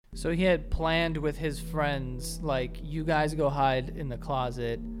So he had planned with his friends, like, you guys go hide in the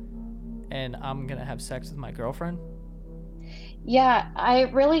closet and I'm gonna have sex with my girlfriend? Yeah, I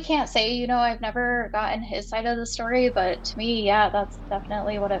really can't say, I've never gotten his side of the story, but to me, yeah, that's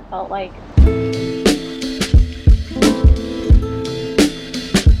definitely what it felt like.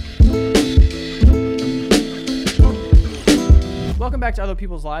 Welcome back to Other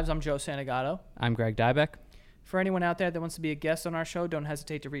People's Lives. I'm Joe Santagato. I'm Greg Dybeck. For anyone out there that wants to be a guest on our show, don't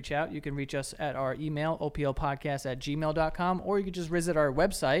hesitate to reach out. You can reach us at our email, oplpodcast@gmail.com, or you can just visit our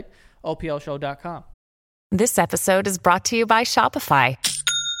website, oplshow.com. This episode is brought to you by Shopify.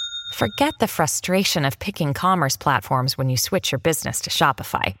 Forget the frustration of picking commerce platforms when you switch your business to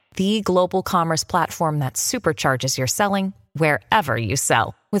Shopify, the global commerce platform that supercharges your selling wherever you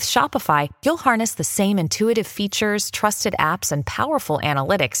sell. With Shopify, you'll harness the same intuitive features, trusted apps, and powerful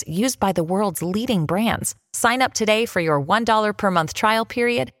analytics used by the world's leading brands. Sign up today for your $1 per month trial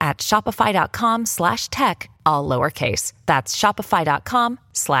period at shopify.com/tech, all lowercase. That's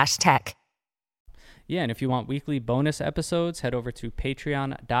shopify.com/tech. Yeah, and if you want weekly bonus episodes, head over to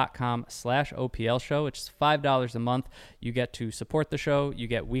patreon.com/OPL show, which is $5 a month. You get to support the show, you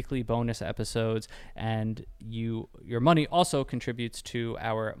get weekly bonus episodes, and your money also contributes to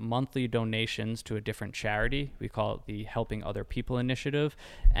our monthly donations to a different charity. We call it the Helping Other People Initiative,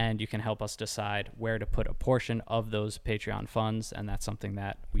 and you can help us decide where to put a portion of those Patreon funds, and that's something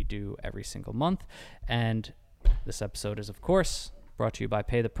that we do every single month. And this episode is, of course, brought to you by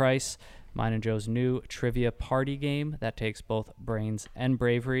Pay the Price, mine and Joe's new trivia party game that takes both brains and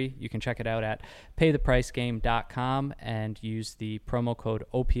bravery. You can check it out at paythepricegame.com and use the promo code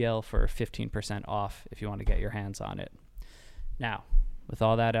OPL for 15% off if you want to get your hands on it. Now, with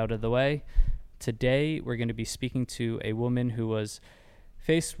all that out of the way, today we're going to be speaking to a woman who was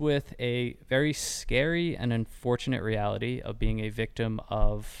faced with a very scary and unfortunate reality of being a victim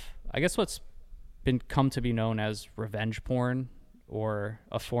of, I guess, what's come to be known as revenge porn, or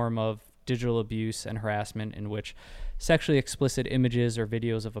a form of digital abuse and harassment in which sexually explicit images or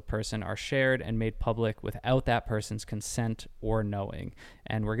videos of a person are shared and made public without that person's consent or knowing.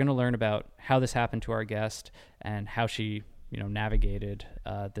 And we're going to learn about how this happened to our guest and how she, navigated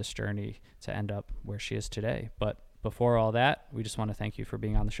this journey to end up where she is today. But before all that, we just want to thank you for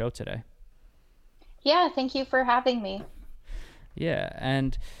being on the show today. Yeah, thank you for having me. Yeah,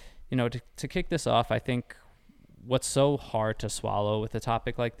 and, to kick this off, I think what's so hard to swallow with a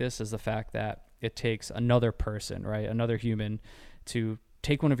topic like this is the fact that it takes another person, right? Another human to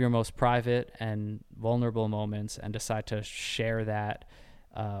take one of your most private and vulnerable moments and decide to share that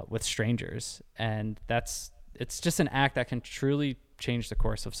with strangers. And it's just an act that can truly change the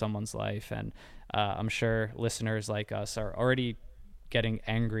course of someone's life. And I'm sure listeners like us are already getting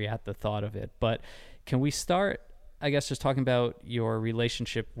angry at the thought of it. But can we start, I guess, just talking about your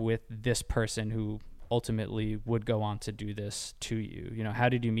relationship with this person who ultimately would go on to do this to you? How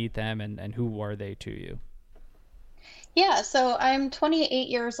did you meet them and who were they to you? Yeah, so I'm 28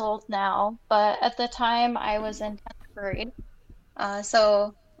 years old now, but at the time I was in 10th grade,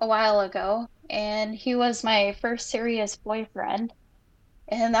 so a while ago, and he was my first serious boyfriend.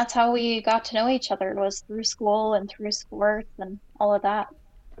 And that's how we got to know each other, was through school and through sports and all of that.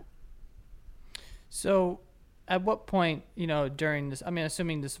 So at what point, during this,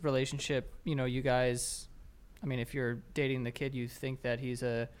 assuming this relationship, you guys, if you're dating the kid, you think that he's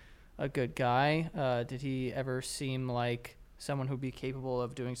a good guy. Did he ever seem like someone who'd be capable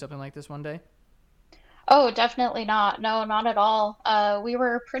of doing something like this one day? Oh, definitely not. No, not at all. We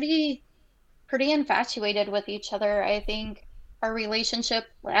were pretty infatuated with each other. I think our relationship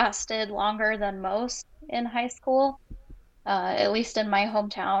lasted longer than most in high school, at least in my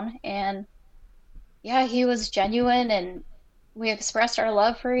hometown. And yeah, he was genuine and we expressed our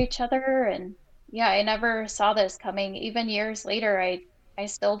love for each other. And yeah, I never saw this coming. Even years later, I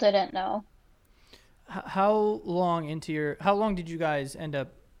still didn't know. How long did you guys end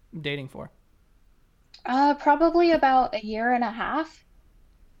up dating for? Probably about a year and a half.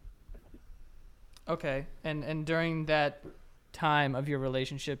 Okay. And during that time of your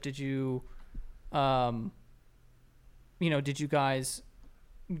relationship, um, did you guys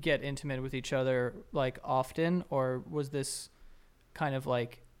get intimate with each other like often, or was this kind of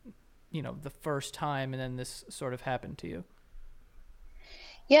like, the first time and then this sort of happened to you?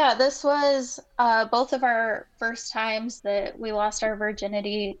 Yeah, this was both of our first times that we lost our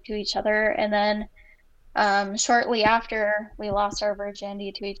virginity to each other. And then shortly after we lost our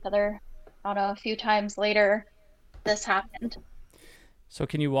virginity to each other, I don't know, a few times later, this happened. So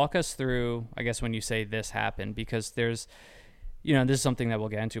can you walk us through, I guess, when you say this happened, because there's, this is something that we'll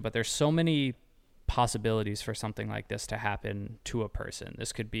get into, but there's so many possibilities for something like this to happen to a person.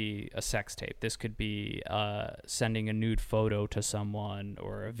 This could be a sex tape. This could be sending a nude photo to someone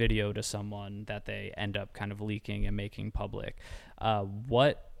or a video to someone that they end up kind of leaking and making public.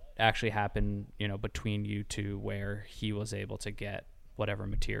 What actually happened, between you two where he was able to get whatever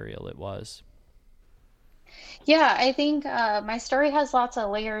material it was? Yeah, I think my story has lots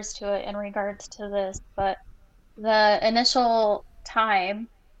of layers to it in regards to this, but the initial time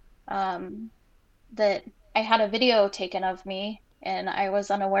um, that I had a video taken of me and I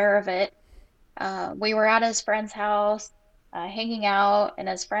was unaware of it. We were at his friend's house, hanging out, and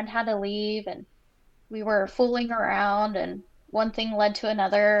his friend had to leave, and we were fooling around, and one thing led to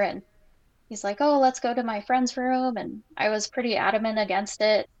another, and he's like, "Oh, let's go to my friend's room," and I was pretty adamant against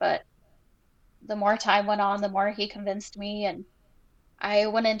it, but the more time went on, the more he convinced me, and I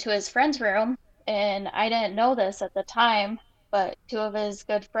went into his friend's room, and I didn't know this at the time, but two of his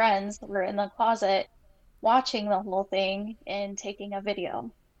good friends were in the closet watching the whole thing and taking a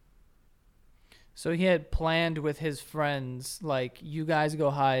video. So he had planned with his friends, like, you guys go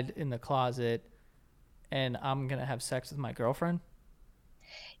hide in the closet and I'm going to have sex with my girlfriend?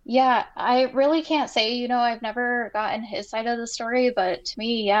 Yeah, I really can't say, I've never gotten his side of the story, but to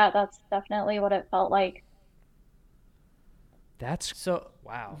me, yeah, that's definitely what it felt like. That's So,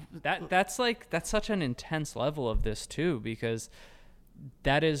 wow. That's such an intense level of this too, because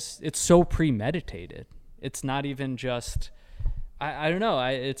it's so premeditated. It's not even just I don't know.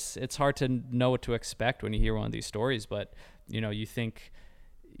 It's hard to know what to expect when you hear one of these stories, but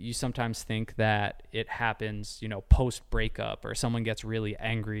you sometimes think that it happens, post breakup, or someone gets really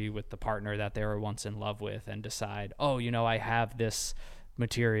angry with the partner that they were once in love with and decide, oh, I have this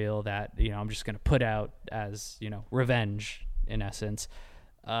material that, I'm just going to put out as, revenge in essence.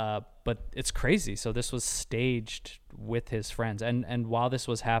 But it's crazy. So this was staged with his friends. And while this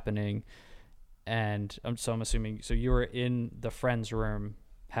was happening, and I'm assuming, so you were in the friend's room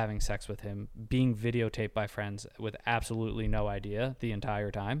having sex with him, being videotaped by friends with absolutely no idea the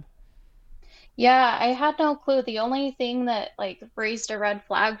entire time? Yeah, I had no clue. The only thing that like raised a red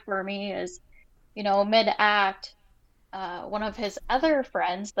flag for me is, mid-act, one of his other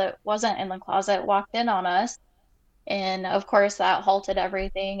friends that wasn't in the closet walked in on us. And of course, that halted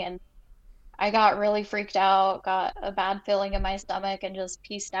everything. And I got really freaked out, got a bad feeling in my stomach, and just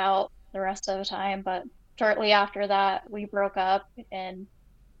peaced out the rest of the time. But shortly after that, we broke up. And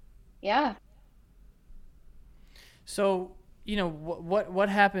yeah. So, what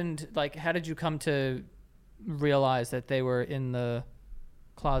happened? Like, how did you come to realize that they were in the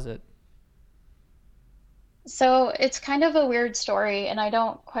closet? So it's kind of a weird story, and I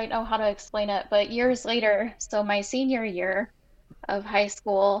don't quite know how to explain it. But years later, so my senior year of high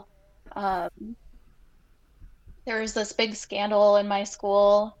school, um, there was this big scandal in my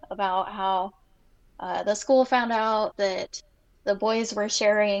school about how the school found out that the boys were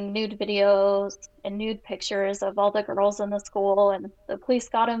sharing nude videos and nude pictures of all the girls in the school, and the police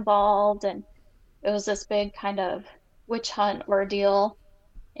got involved, and it was this big kind of witch hunt ordeal.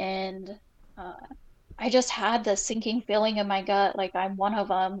 And uh, I just had this sinking feeling in my gut, like I'm one of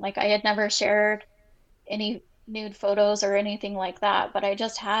them. Like I had never shared any nude photos or anything like that, but I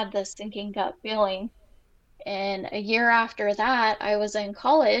just had this sinking gut feeling. And a year after that, I was in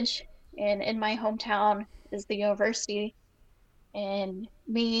college, and in my hometown is the university. And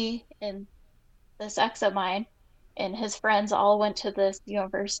me and this ex of mine and his friends all went to this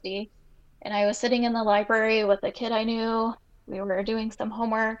university. And I was sitting in the library with a kid I knew. We were doing some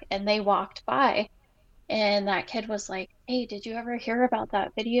homework, and they walked by. And that kid was like, "Hey, did you ever hear about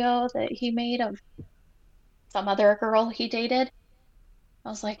that video that he made of some other girl he dated?" I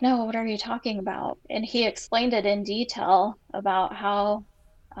was like, "No, what are you talking about?" And he explained it in detail about how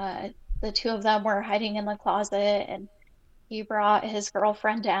uh, the two of them were hiding in the closet, and he brought his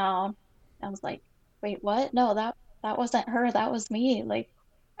girlfriend down. I was like, "Wait, what? No, that wasn't her. That was me." Like,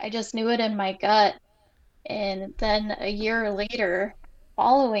 I just knew it in my gut. And then a year later,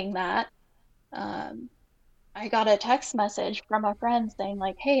 following that, um, I got a text message from a friend saying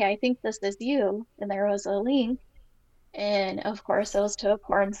like, "Hey, I think this is you." And there was a link. And of course, it was to a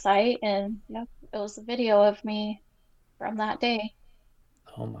porn site. And yep, it was a video of me from that day.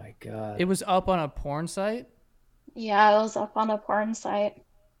 Oh my God. It was up on a porn site? Yeah, it was up on a porn site.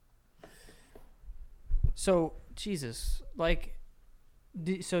 So, Jesus, like,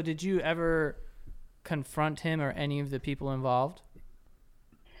 so did you ever confront him or any of the people involved?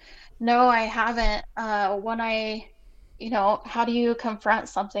 No, I haven't. How do you confront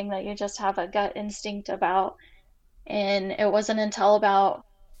something that you just have a gut instinct about? And it wasn't until about,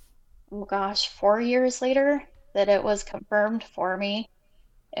 oh gosh, 4 years later that it was confirmed for me.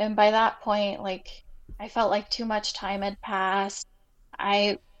 And by that point, like, I felt like too much time had passed.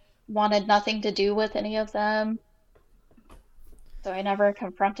 I wanted nothing to do with any of them, so I never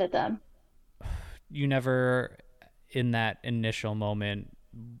confronted them. You never, in that initial moment,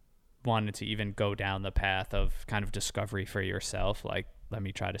 wanted to even go down the path of kind of discovery for yourself, like, let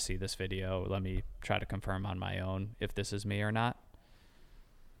me try to see this video, let me try to confirm on my own if this is me or not?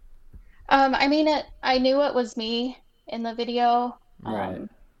 I mean, I knew it was me in the video, Right.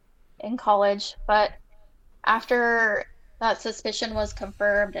 in college, but after that suspicion was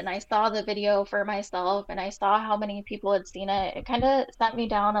confirmed and I saw the video for myself and I saw how many people had seen it, it kind of sent me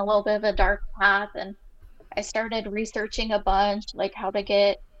down a little bit of a dark path. And I started researching a bunch, like how to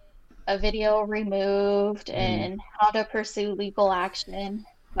get a video removed Mm. and how to pursue legal action.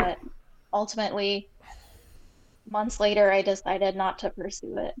 But ultimately, months later, I decided not to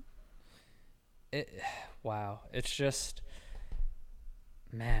pursue it. Wow, it's just,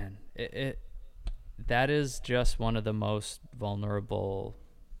 man, it that is just one of the most vulnerable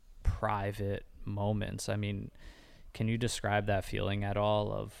private moments. I mean, can you describe that feeling at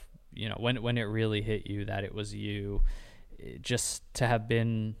all of, when it really hit you that it was you, just to have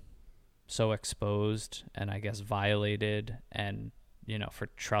been so exposed and I guess violated, and for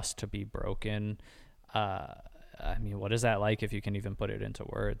trust to be broken? I mean, what is that like, if you can even put it into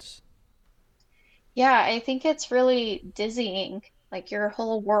words? Yeah, I think it's really dizzying. Like your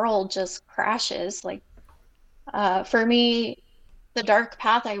whole world just crashes. Like, for me, the dark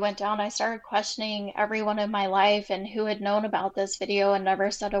path I went down, I started questioning everyone in my life and who had known about this video and never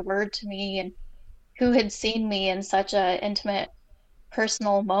said a word to me, and who had seen me in such a intimate,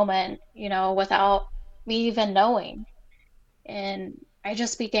 personal moment, without me even knowing. And I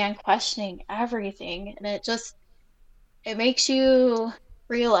just began questioning everything, and it makes you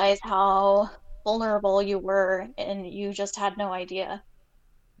realize how vulnerable you were and you just had no idea.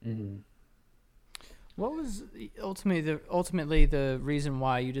 Mm. What was ultimately the reason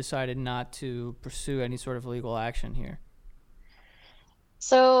why you decided not to pursue any sort of legal action here?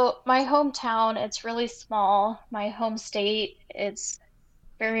 So my hometown, it's really small. My home state, it's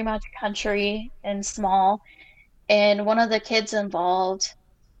very much country and small. And one of the kids involved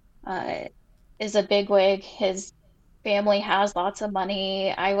uh, is a bigwig. His family has lots of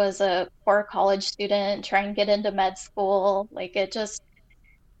money. I was a poor college student trying to get into med school. Like it just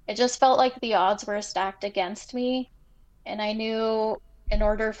felt like the odds were stacked against me. And I knew in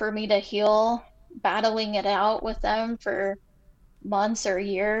order for me to heal, battling it out with them for months or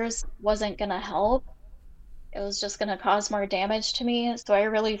years wasn't going to help. It was just going to cause more damage to me. So I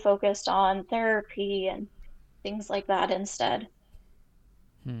really focused on therapy and things like that instead.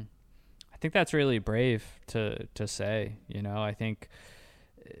 Hmm. I think that's really brave to say. I think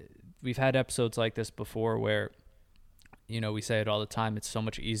we've had episodes like this before where, we say it all the time. It's so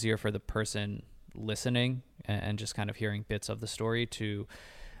much easier for the person listening and just kind of hearing bits of the story to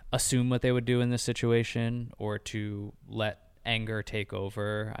assume what they would do in this situation, or to let anger take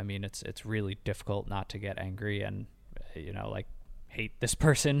over. I mean, it's really difficult not to get angry and, like, hate this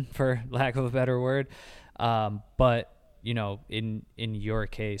person, for lack of a better word. But in your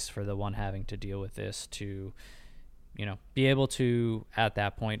case, for the one having to deal with this, to be able to at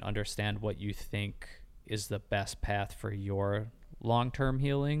that point understand what you think is the best path for your long-term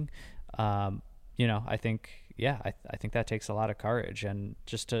healing, I think, yeah, I think that takes a lot of courage. And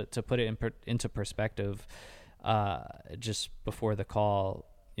just to put it into perspective, just before the call,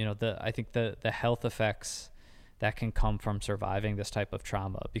 I think the health effects that can come from surviving this type of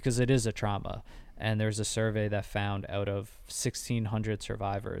trauma, because it is a trauma. And there's a survey that found out of 1,600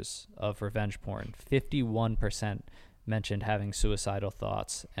 survivors of revenge porn, 51% mentioned having suicidal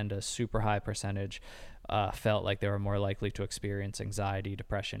thoughts, and a super high percentage felt like they were more likely to experience anxiety,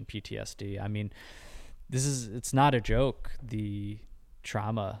 depression, PTSD. I mean, it's not a joke, the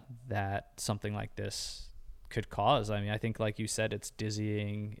trauma that something like this could cause. I mean, I think, like you said, it's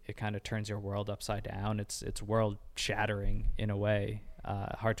dizzying. It kind of turns your world upside down. It's world shattering in a way.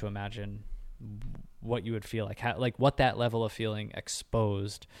 Hard to imagine what you would feel like, what that level of feeling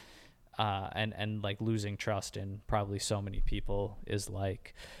exposed, and like losing trust in probably so many people is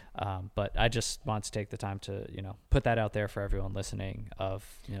like. But I just want to take the time to, put that out there for everyone listening, of,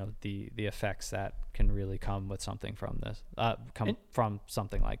 the effects that can really come with something from this, from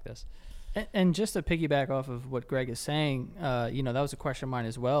something like this. And just to piggyback off of what Greg is saying, that was a question of mine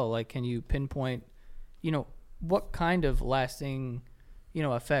as well. Like, can you pinpoint, what kind of lasting,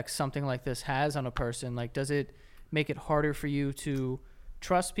 effects something like this has on a person? Like, does it make it harder for you to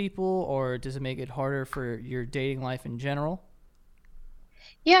trust people, or does it make it harder for your dating life in general?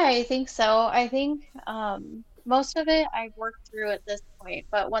 Yeah, I think so. I think most of it I've worked through at this point,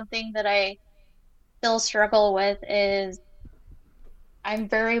 but one thing that I still struggle with is I'm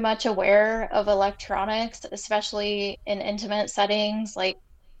very much aware of electronics, especially in intimate settings. Like,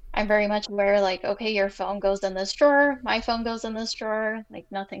 I'm very much aware, like, okay, your phone goes in this drawer, my phone goes in this drawer, like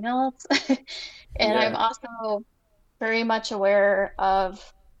nothing else. And I'm Yeah. also very much aware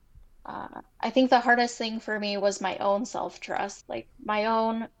of, I think the hardest thing for me was my own self-trust. Like, my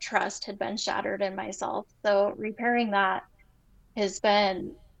own trust had been shattered in myself. So repairing that has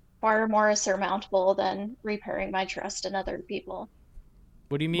been far more surmountable than repairing my trust in other people.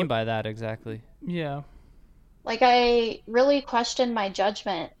 What do you mean What? by that exactly? Yeah. Like, I really questioned my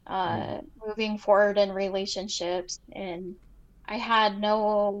judgment Mm. moving forward in relationships, and I had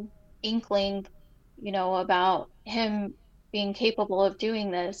no inkling, about him being capable of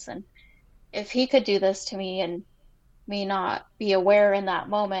doing this. And if he could do this to me and me not be aware in that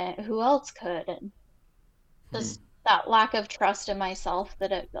moment, who else could? And Hmm. just that lack of trust in myself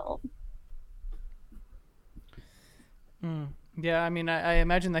that it built. Mm. Yeah. I mean, I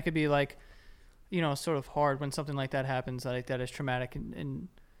imagine that could be like, sort of hard when something like that happens, like that is traumatic, and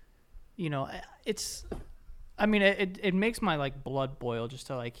it's. I mean, it makes my like blood boil just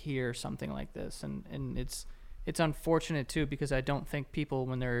to like hear something like this, and it's unfortunate too, because I don't think people,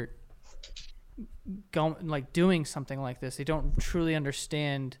 when they're going like doing something like this, they don't truly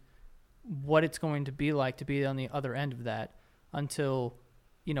understand what it's going to be like to be on the other end of that until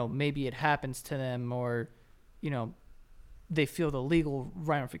maybe it happens to them, or you know they feel the legal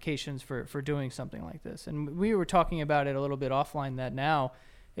ramifications for doing something like this. And we were talking about it a little bit offline, that now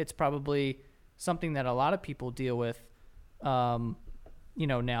it's probably something that a lot of people deal with,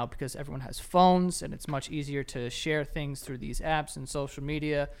 now, because everyone has phones and it's much easier to share things through these apps and social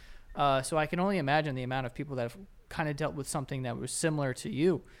media. So I can only imagine the amount of people that have kind of dealt with something that was similar to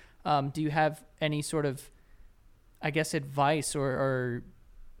you. Do you have any sort of, I guess, advice or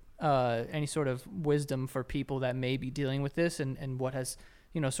any sort of wisdom for people that may be dealing with this, and what has,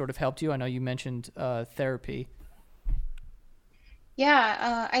 sort of helped you? I know you mentioned therapy.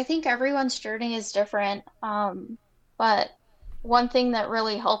 Yeah, I think everyone's journey is different. But one thing that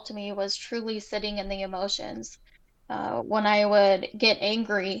really helped me was truly sitting in the emotions. When I would get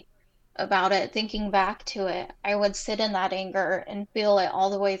angry about it, thinking back to it, I would sit in that anger and feel it all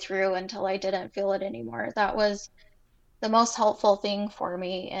the way through until I didn't feel it anymore. That was the most helpful thing for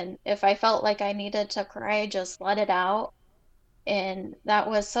me. And if I felt like I needed to cry, just let it out. And that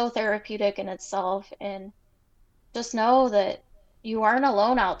was so therapeutic in itself. And just know that you aren't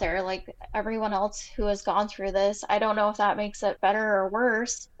alone out there, like everyone else who has gone through this. I don't know if that makes it better or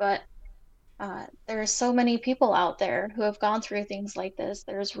worse, but there's so many people out there who have gone through things like this.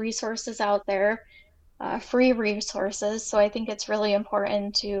 There's resources out there, free resources. So I think it's really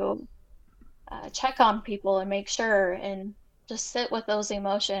important to check on people and make sure and just sit with those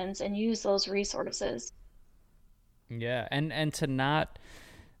emotions and use those resources. Yeah, and to not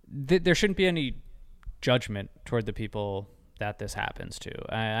there shouldn't be any judgment toward the people that this happens to.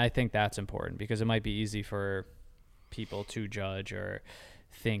 I think that's important, because it might be easy for people to judge or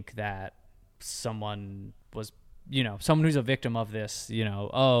think that someone was, someone who's a victim of this,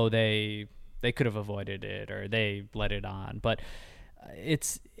 they could have avoided it, or they let it on. But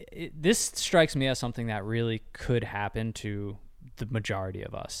this strikes me as something that really could happen to the majority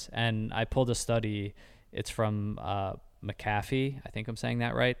of us. And I pulled a study. It's from McAfee, I think I'm saying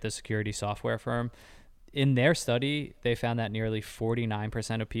that right, the security software firm. In their study, they found that nearly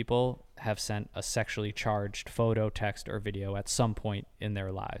 49% of people have sent a sexually charged photo, text, or video at some point in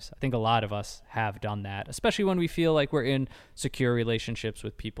their lives. I think a lot of us have done that, especially when we feel like we're in secure relationships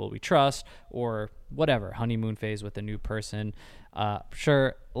with people we trust, or whatever, honeymoon phase with a new person.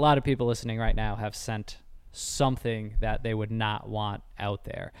 Sure, a lot of people listening right now have sent something that they would not want out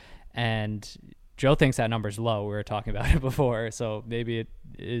there. And Joe thinks that number's low. We were talking about it before, so maybe it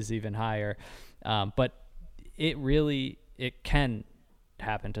is even higher. But it can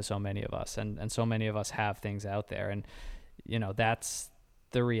happen to so many of us, and so many of us have things out there, and that's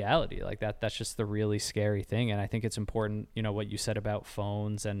the reality. Like that's just the really scary thing. And I think it's important, what you said about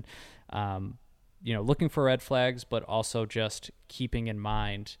phones, and looking for red flags, but also just keeping in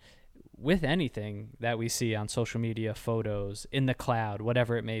mind with anything that we see on social media, photos, in the cloud,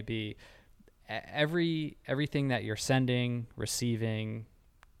 whatever it may be, everything that you're sending, receiving,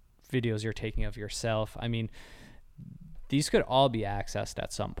 videos you're taking of yourself, I mean, these could all be accessed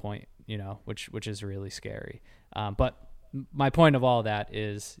at some point, which is really scary. But my point of all that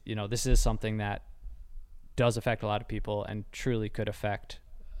is, this is something that does affect a lot of people, and truly could affect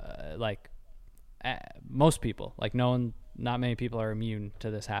most people. Like not many people are immune to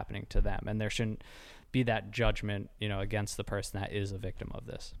this happening to them, and there shouldn't be that judgment, against the person that is a victim of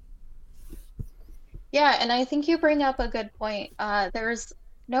this. Yeah, and I think you bring up a good point. There's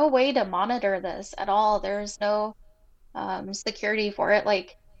no way to monitor this at all. There's no security for it.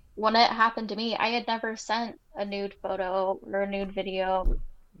 Like when it happened to me, I had never sent a nude photo or a nude video,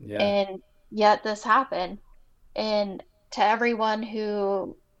 Yeah. and yet this happened. And to everyone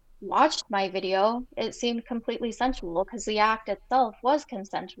who watched my video, it seemed completely sensual because the act itself was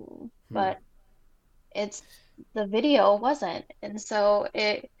consensual, but it's the video wasn't. And so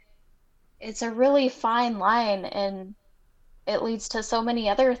it's a really fine line, and it leads to so many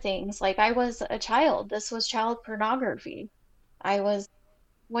other things. Like I was a child. This was child pornography. I was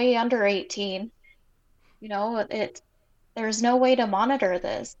way under 18. There's no way to monitor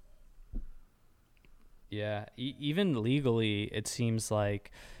this. Yeah, even legally, it seems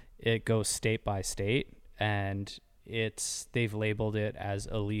like it goes state by state, and they've labeled it as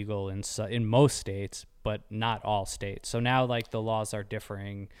illegal in most states, but not all states. So now, like, the laws are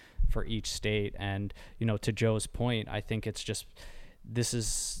differing for each state, and to Joe's point, I think this is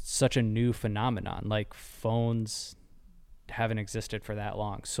such a new phenomenon. Like, phones haven't existed for that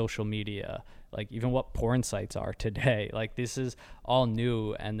long. Social media, like even what porn sites are today, like this is all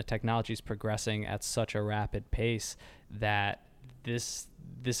new, and the technology is progressing at such a rapid pace that this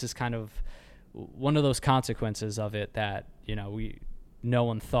is kind of one of those consequences of it that no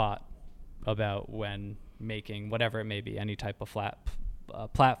one thought about when making whatever it may be, any type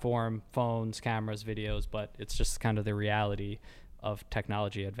of platform, phones, cameras, videos. But it's just kind of the reality of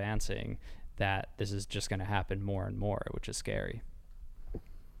technology advancing, that this is just going to happen more and more, which is scary.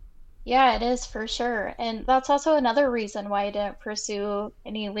 Yeah, it is for sure. And that's also another reason why I didn't pursue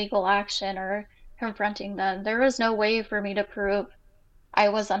any legal action or confronting them. There was no way for me to prove I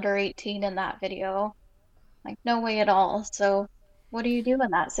was under 18 in that video. Like, no way at all. So, what do you do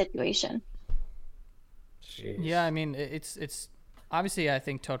in that situation? Jeez. Yeah, I mean, it's obviously, I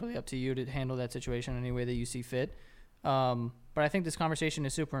think, totally up to you to handle that situation any way that you see fit. But I think this conversation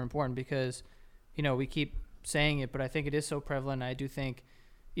is super important because, we keep saying it, but I think it is so prevalent. I do think,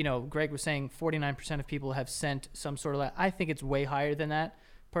 Greg was saying 49% of people have sent some sort of, I think it's way higher than that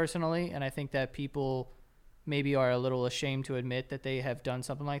personally. And I think that people maybe are a little ashamed to admit that they have done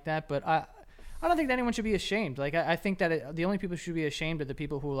something like that. But I don't think that anyone should be ashamed. Like, I think that the only people who should be ashamed are the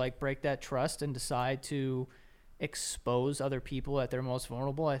people who like break that trust and decide to expose other people at their most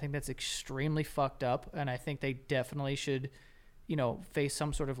vulnerable. I think that's extremely fucked up. And I think they definitely should, face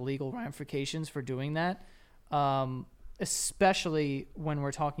some sort of legal ramifications for doing that. Especially when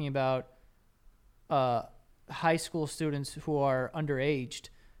we're talking about high school students who are underaged,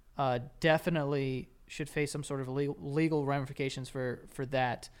 definitely should face some sort of legal ramifications for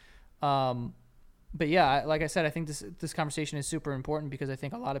that. But yeah, like I said, I think this conversation is super important because I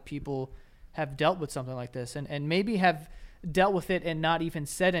think a lot of people have dealt with something like this and maybe have dealt with it and not even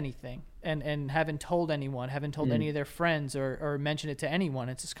said anything and haven't told anyone, haven't told any of their friends or mentioned it to anyone.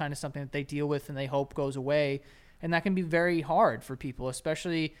 It's just kind of something that they deal with and they hope goes away. And that can be very hard for people,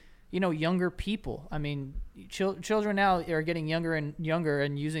 especially, younger people. I mean, children now are getting younger and younger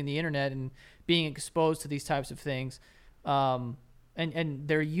and using the internet and being exposed to these types of things. And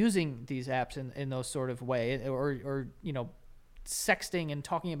they're using these apps in those sort of way or sexting and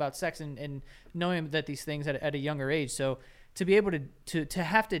talking about sex and knowing that these things at a younger age. So to be able to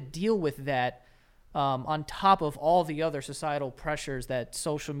have to deal with that on top of all the other societal pressures that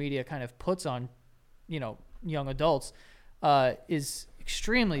social media kind of puts on, young adults is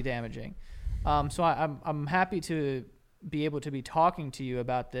extremely damaging. So I'm happy to be able to be talking to you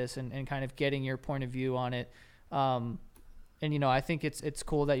about this and kind of getting your point of view on it. And I think it's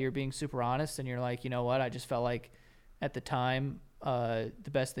cool that you're being super honest and you're like, what, I just felt like at the time the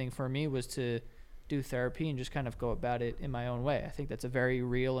best thing for me was to do therapy and just kind of go about it in my own way. I think that's a very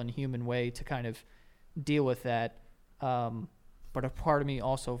real and human way to kind of deal with that. But a part of me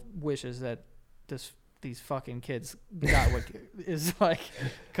also wishes that these fucking kids got what is like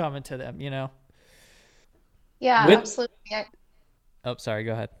coming to them, Yeah, With- absolutely. Oh, sorry,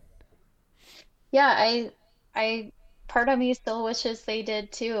 go ahead. Yeah, I part of me still wishes they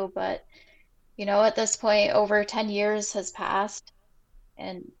did too, but at this point, over 10 years has passed,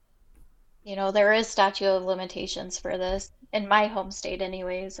 and there is statute of limitations for this in my home state,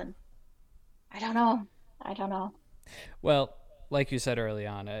 anyways, and I don't know. Well, like you said early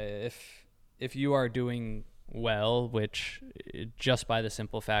on, if you are doing well, which just by the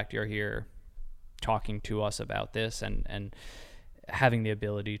simple fact you're here talking to us about this and having the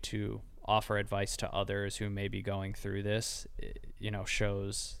ability to offer advice to others who may be going through this,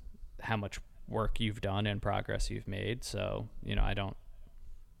 shows how much work you've done and progress you've made. So, I don't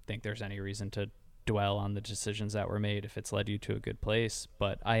think there's any reason to dwell on the decisions that were made if it's led you to a good place.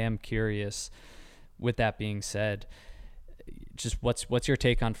 But I am curious, with that being said, just what's your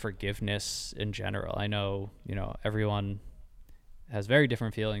take on forgiveness in general? I know, everyone has very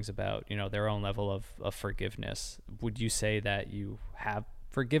different feelings about, their own level of forgiveness. Would you say that you have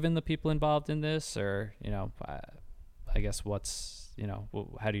forgiven the people involved in this, or, I guess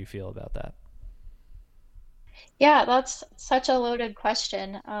how do you feel about that? Yeah, that's such a loaded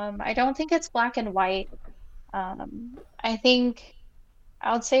question. I don't think it's black and white. I think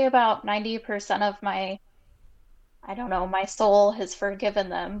I would say about 90% of I don't know, my soul has forgiven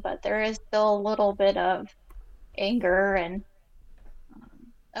them, but there is still a little bit of anger and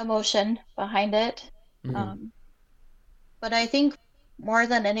emotion behind it. Mm-hmm. But I think more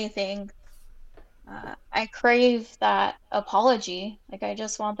than anything, I crave that apology. Like, I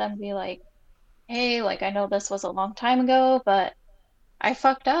just want them to be like, hey, like, I know this was a long time ago, but I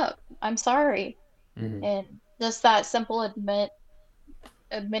fucked up. I'm sorry. Mm-hmm. And just that simple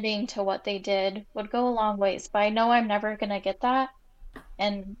admitting to what they did would go a long ways. But I know I'm never gonna get that,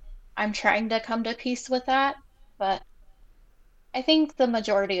 and I'm trying to come to peace with that. But I think the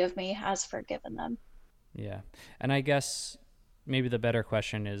majority of me has forgiven them. Yeah. And I guess maybe the better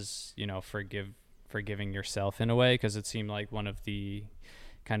question is, forgiving yourself in a way, because it seemed like one of the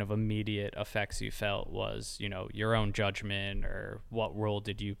kind of immediate effects you felt was, your own judgment, or what role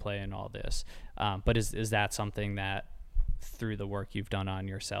did you play in all this? But is that something that through the work you've done on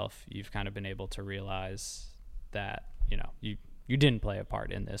yourself, you've kind of been able to realize that, you didn't play a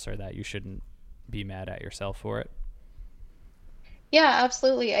part in this, or that you shouldn't be mad at yourself for it? Yeah,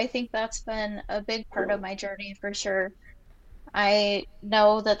 absolutely. I think that's been a big part of my journey for sure. I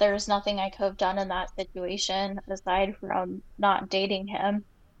know that there's nothing I could have done in that situation aside from not dating him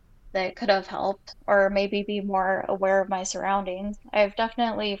that could have helped, or maybe be more aware of my surroundings. I've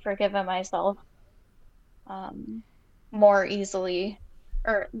definitely forgiven myself more easily,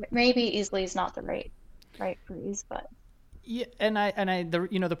 or maybe easily is not the right phrase, but Yeah,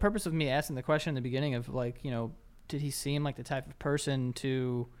 the purpose of me asking the question in the beginning of, like, did he seem like the type of person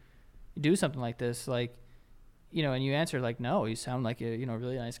to do something like this, like, and you answered like, no, you sound like a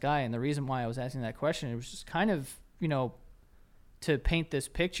really nice guy. And the reason why I was asking that question, it was just kind of to paint this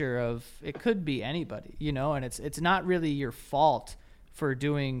picture of it could be anybody, and it's not really your fault for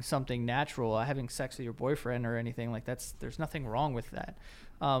doing something natural, having sex with your boyfriend or anything like there's nothing wrong with that.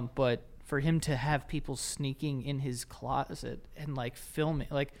 But for him to have people sneaking in his closet and like filming,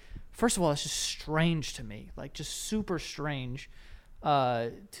 like, first of all, it's just strange to me, like just super strange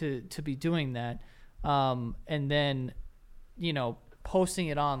to be doing that. And then, posting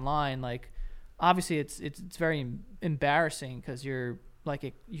it online, like, obviously it's very embarrassing because you're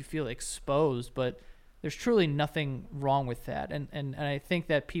like, you feel exposed, but there's truly nothing wrong with that. And I think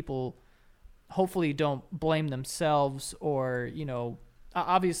that people hopefully don't blame themselves, or,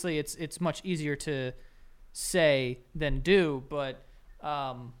 obviously it's much easier to say than do, but,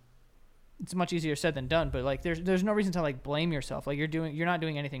 it's much easier said than done. But like, there's no reason to like blame yourself. Like, you're not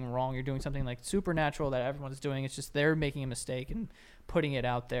doing anything wrong. You're doing something like supernatural that everyone's doing. It's just they're making a mistake and putting it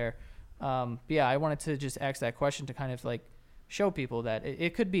out there. But yeah, I wanted to just ask that question to kind of like show people that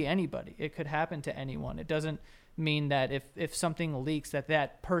it could be anybody. It could happen to anyone. It doesn't mean that if something leaks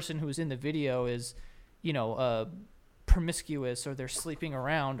that person who's in the video is, promiscuous, or they're sleeping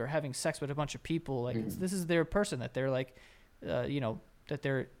around or having sex with a bunch of people. Like, this is their person that they're like, that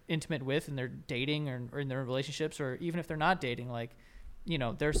they're intimate with, and they're dating, or in their relationships, or even if they're not dating, like,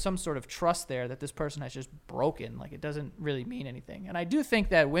 there's some sort of trust there that this person has just broken. Like, it doesn't really mean anything. And I do think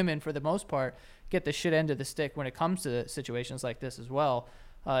that women, for the most part, get the shit end of the stick when it comes to situations like this as well.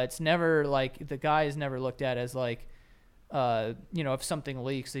 It's never like, the guy is never looked at as like, if something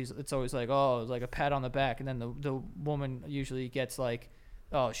leaks, it's always like, oh, it's like a pat on the back. And then the woman usually gets like,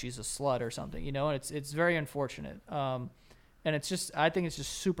 oh, she's a slut or something, and it's very unfortunate. And it's just, I think it's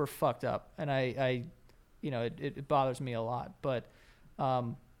just super fucked up. And it bothers me a lot. But,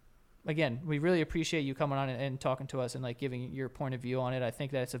 again, we really appreciate you coming on and talking to us and like giving your point of view on it. I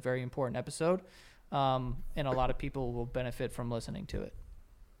think that it's a very important episode. And a lot of people will benefit from listening to it.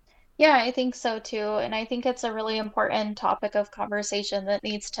 yeah, I think so too. And I think it's a really important topic of conversation that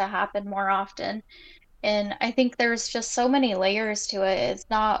needs to happen more often. And I think there's just so many layers to it. It's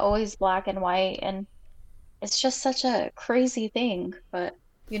not always black and white, and it's just such a crazy thing, but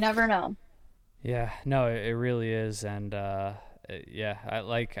you never know. Yeah, no, it really is. And yeah,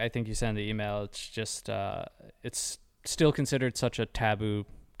 I think you said in the email, it's just it's still considered such a taboo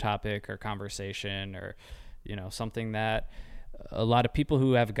topic or conversation, or something that a lot of people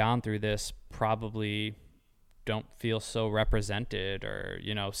who have gone through this probably don't feel so represented, or,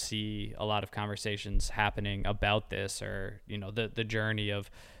 you know, see a lot of conversations happening about this, or, you know, the journey of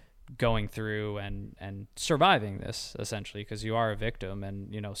going through and surviving this, essentially, because you are a victim,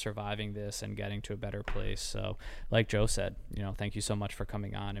 and, you know, surviving this and getting to a better place. So like Joe said, you know, thank you so much for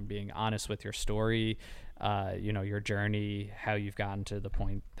coming on and being honest with your story, you know, your journey, how you've gotten to the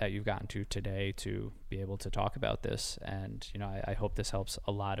point that you've gotten to today to be able to talk about this. And, you know, I hope this helps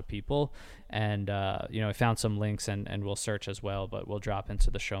a lot of people. And, you know, I found some links, and we'll search as well, but we'll drop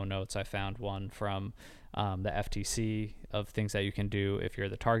into the show notes. I found one from the FTC of things that you can do if you're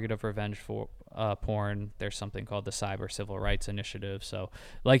the target of revenge for porn. There's something called the Cyber Civil Rights Initiative. So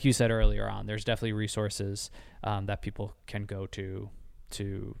like you said earlier on, there's definitely resources that people can go to,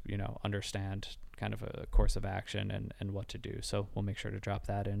 you know, understand kind of a course of action and what to do. So we'll make sure to drop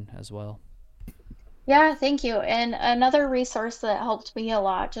that in as well. Yeah, thank you. And another resource that helped me a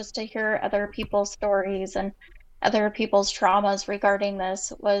lot just to hear other people's stories and other people's traumas regarding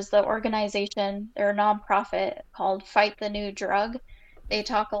this was the organization, they're a nonprofit called Fight the New Drug. They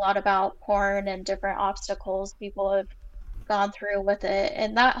talk a lot about porn and different obstacles people have gone through with it.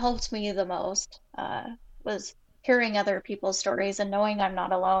 And that helped me the most, was hearing other people's stories and knowing I'm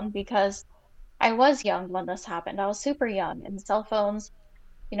not alone, because I was young when this happened. I was super young, and cell phones,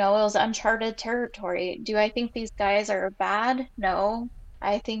 you know, it was uncharted territory. Do I think these guys are bad? No.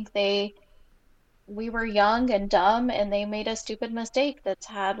 I think we were young and dumb, and they made a stupid mistake that's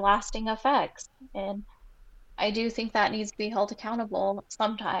had lasting effects. And I do think that needs to be held accountable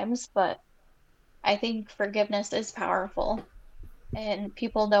sometimes, but I think forgiveness is powerful. And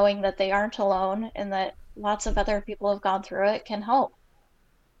people knowing that they aren't alone and that lots of other people have gone through it can help.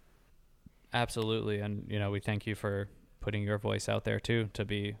 Absolutely. And, you know, we thank you for putting your voice out there too, to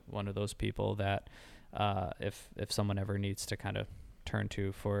be one of those people that if someone ever needs to kind of turn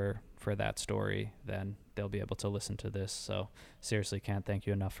to for that story, then they'll be able to listen to this. So seriously, can't thank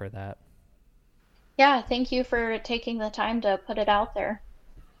you enough for that. Yeah, thank you for taking the time to put it out there.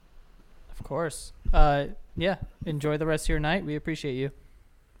 Of course. Yeah, enjoy the rest of your night. We appreciate you.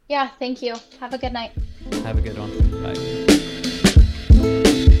 Yeah, thank you. Have a good night. Have a good one. Bye.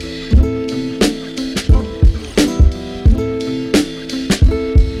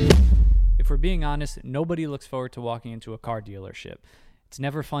 If we're being honest, nobody looks forward to walking into a car dealership. It's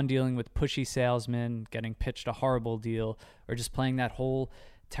never fun dealing with pushy salesmen, getting pitched a horrible deal, or just playing that whole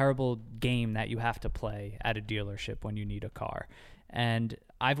terrible game that you have to play at a dealership when you need a car. And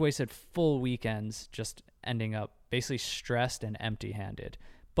I've wasted full weekends just ending up basically stressed and empty-handed.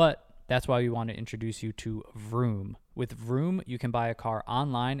 But that's why we want to introduce you to Vroom. With Vroom, you can buy a car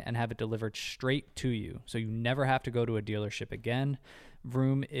online and have it delivered straight to you, so you never have to go to a dealership again.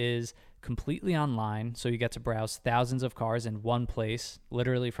 Vroom is completely online, so you get to browse thousands of cars in one place,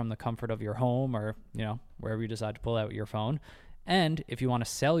 literally from the comfort of your home or, you know, wherever you decide to pull out your phone. And if you want to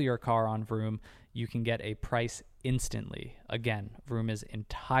sell your car on Vroom, you can get a price instantly. Again, Vroom is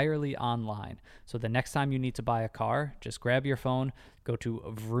entirely online. So the next time you need to buy a car, just grab your phone, go to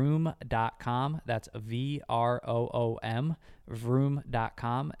vroom.com. That's VROOM,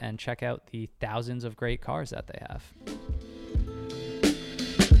 vroom.com, and check out the thousands of great cars that they have.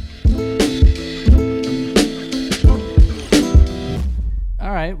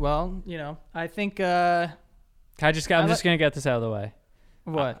 All right. Well, you know, I think. I'm just gonna get this out of the way.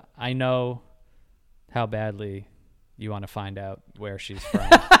 What? I know how badly you want to find out where she's from,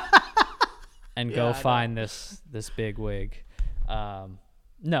 and go find this big wig.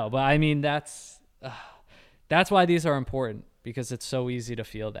 No, but I mean that's why these are important, because it's so easy to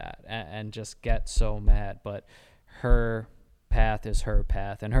feel that and just get so mad. But her path is her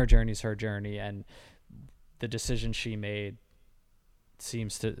path, and her journey is her journey, and the decision she made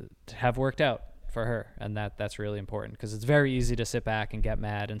seems to have worked out for her, and that's really important, because it's very easy to sit back and get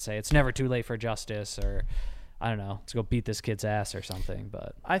mad and say it's never too late for justice, or I don't know, to go beat this kid's ass or something.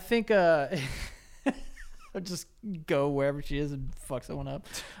 But I think just go wherever she is and fuck someone up.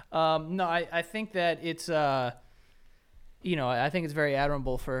 No, I think that it's you know, I think it's very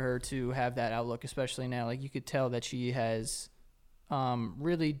admirable for her to have that outlook, especially now. Like, you could tell that she has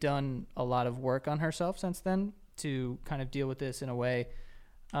really done a lot of work on herself since then to kind of deal with this in a way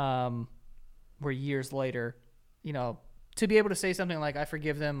where years later, you know, to be able to say something like, I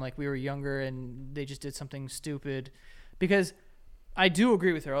forgive them, like we were younger and they just did something stupid. Because I do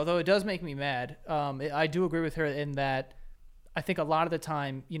agree with her, although it does make me mad. I do agree with her in that I think a lot of the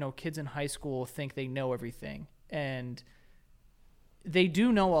time, you know, kids in high school think they know everything, and they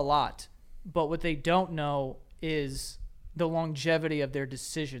do know a lot, but what they don't know is the longevity of their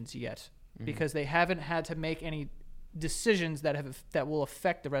decisions yet, because they haven't had to make any decisions that will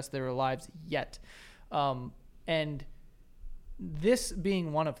affect the rest of their lives yet. And this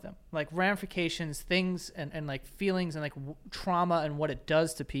being one of them, like ramifications, things and like feelings and like trauma and what it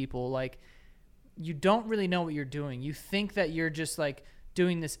does to people, like you don't really know what you're doing. You think that you're just like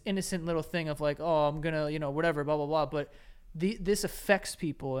doing this innocent little thing of like, oh, I'm gonna, you know, whatever, blah, blah, blah. But this affects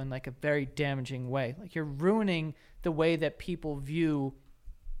people in like a very damaging way. Like you're ruining the way that people view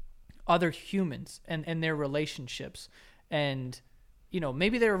other humans and their relationships. And, you know,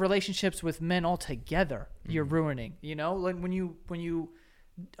 maybe their relationships with men altogether you're ruining, you know, like when you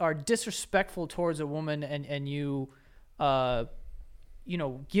are disrespectful towards a woman and you, you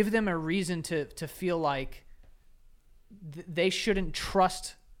know, give them a reason to feel like they shouldn't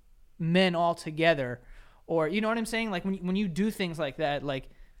trust men altogether, or, you know what I'm saying? Like when you do things like that, like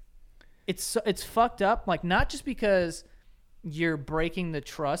it's fucked up. Like not just because you're breaking the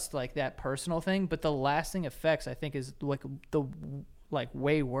trust, like that personal thing, but the lasting effects, I think, is like the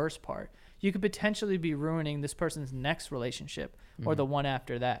way worse part. You could potentially be ruining this person's next relationship or the one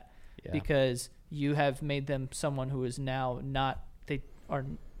after that, because you have made them someone who is now not,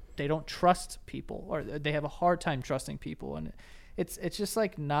 they don't trust people, or they have a hard time trusting people. And it's just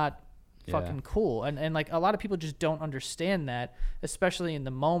like not fucking cool. And like a lot of people just don't understand that, especially in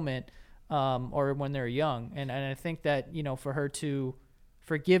the moment, or when they're young. And I think that, you know, for her to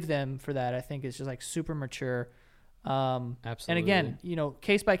forgive them for that, I think is just like super mature. Absolutely. And again, you know,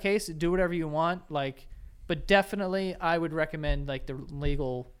 case by case, do whatever you want, like, but definitely I would recommend like the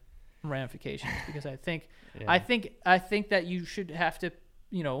legal ramifications, because I think that you should have to,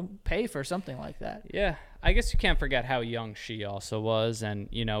 you know, pay for something like that. Yeah. I guess you can't forget how young she also was. And,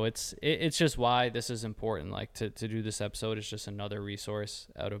 you know, it's just why this is important. Like to do this episode is just another resource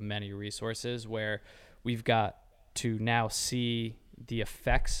out of many resources where we've got to now see the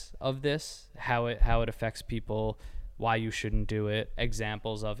effects of this, how it affects people, why you shouldn't do it,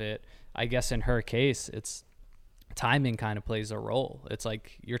 examples of it. I guess in her case, it's timing kind of plays a role. It's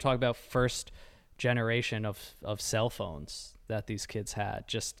like you're talking about first generation of cell phones that these kids had,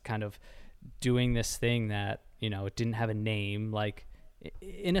 just kind of doing this thing that, you know, it didn't have a name. Like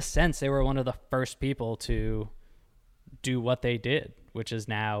in a sense, they were one of the first people to do what they did, which is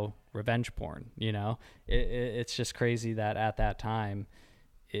now revenge porn. You know, it's just crazy that at that time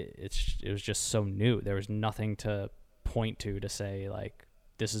it was just so new. There was nothing to point to say like,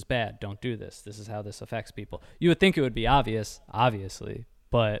 this is bad, don't do this, this is how this affects people. You would think it would be obvious, obviously,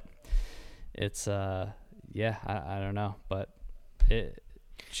 but it's I don't know, but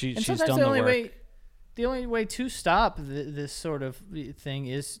she's done the work. The only way to stop this sort of thing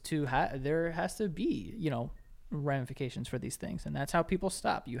is to there has to be, you know, ramifications for these things, and that's how people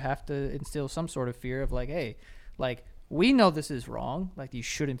stop. You have to instill some sort of fear of like, hey, like we know this is wrong, like you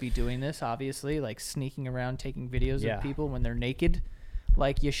shouldn't be doing this, obviously, like sneaking around taking videos of people when they're naked,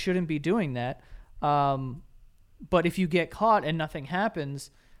 like you shouldn't be doing that. But if you get caught and nothing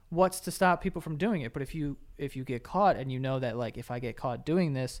happens, what's to stop people from doing it? But if you get caught and you know that like, if I get caught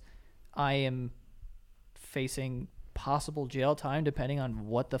doing this, I am facing possible jail time depending on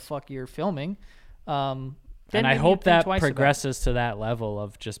what the fuck you're filming. And I hope that progresses to that level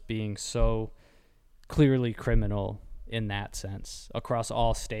of just being so clearly criminal in that sense across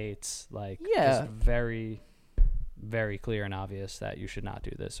all states. Like, just very, very clear and obvious that you should not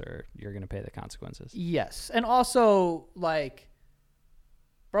do this or you're going to pay the consequences. Yes. And also, like,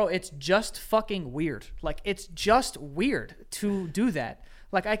 bro, it's just fucking weird. Like, it's just weird to do that.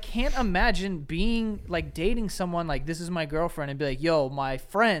 Like, I can't imagine being, like, dating someone like, this is my girlfriend, and be like, yo, my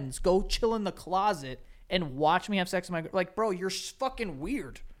friends, go chill in the closet and watch me have sex with my girl. Like, bro, you're fucking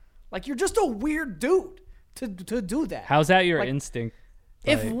weird. Like, you're just a weird dude to do that. How's that your instinct?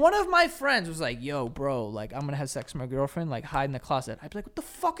 If one of my friends was like, yo, bro, like, I'm going to have sex with my girlfriend, like, hide in the closet, I'd be like, what the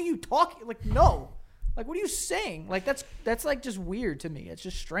fuck are you talking? Like, no. Like, what are you saying? Like, that's like, just weird to me. It's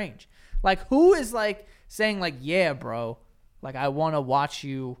just strange. Like, who is, like, saying, like, yeah, bro, like, I want to watch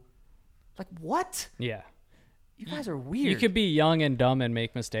you. Like, what? Yeah. You guys are weird. You could be young and dumb and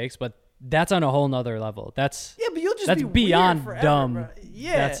make mistakes, but that's on a whole nother level. That's but you'll just that's be beyond weird forever, dumb. bro.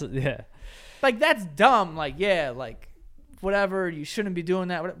 Yeah. Like, that's dumb. Like, yeah, like, whatever. You shouldn't be doing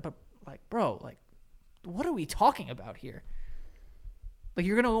that. But, like, bro, like, what are we talking about here? Like,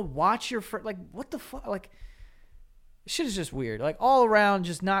 you're going to watch your friend. Like, what the fuck? Like, shit is just weird. Like, all around,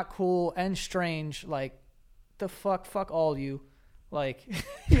 just not cool and strange. Like, the fuck all you. Like,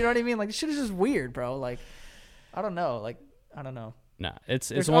 you know what I mean? Like, shit is just weird, bro. Like, I don't know. Like, I don't know. No, it's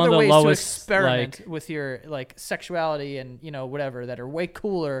There's one of the ways lowest. to experiment with your, like, sexuality and, you know, whatever, that are way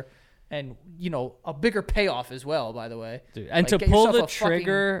cooler and, you know, a bigger payoff as well, by the way. Dude, and like, to pull the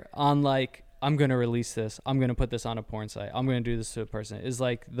trigger on, like, I'm going to release this, I'm going to put this on a porn site, I'm going to do this to a person, is,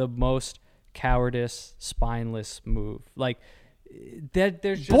 like, the most cowardice, spineless move. Like that,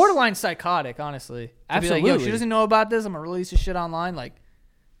 there's just Borderline psychotic, honestly. To be Absolutely. like, yo, she doesn't know about this. I'm gonna release this shit online. Like,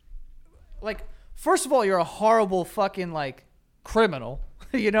 first of all, you're a horrible fucking like criminal.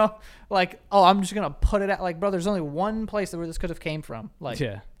 You know, like, oh, I'm just gonna put it out. Like, bro, there's only one place where this could have came from. Like,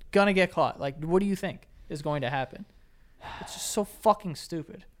 Yeah. gonna get caught. Like, what do you think is going to happen? It's just so fucking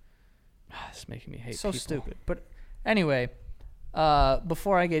stupid. It's making me hate So people. stupid. But anyway,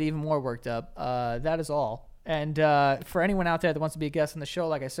 before I get even more worked up, that is all. And for anyone out there that wants to be a guest on the show,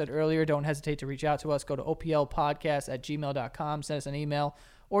 like I said earlier, don't hesitate to reach out to us. Go to oplpodcast@gmail.com, send us an email,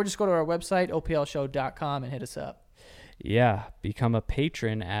 or just go to our website, oplshow.com, and hit us up. Yeah, become a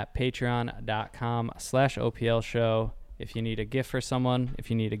patron at patreon.com/OPL show. If you need a gift for someone, if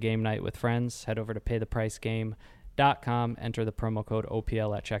you need a game night with friends, head over to paythepricegame.com, enter the promo code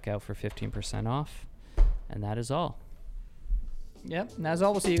OPL at checkout for 15% off. And that is all. Yep. And as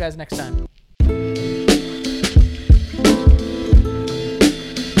all, we'll see you guys next time.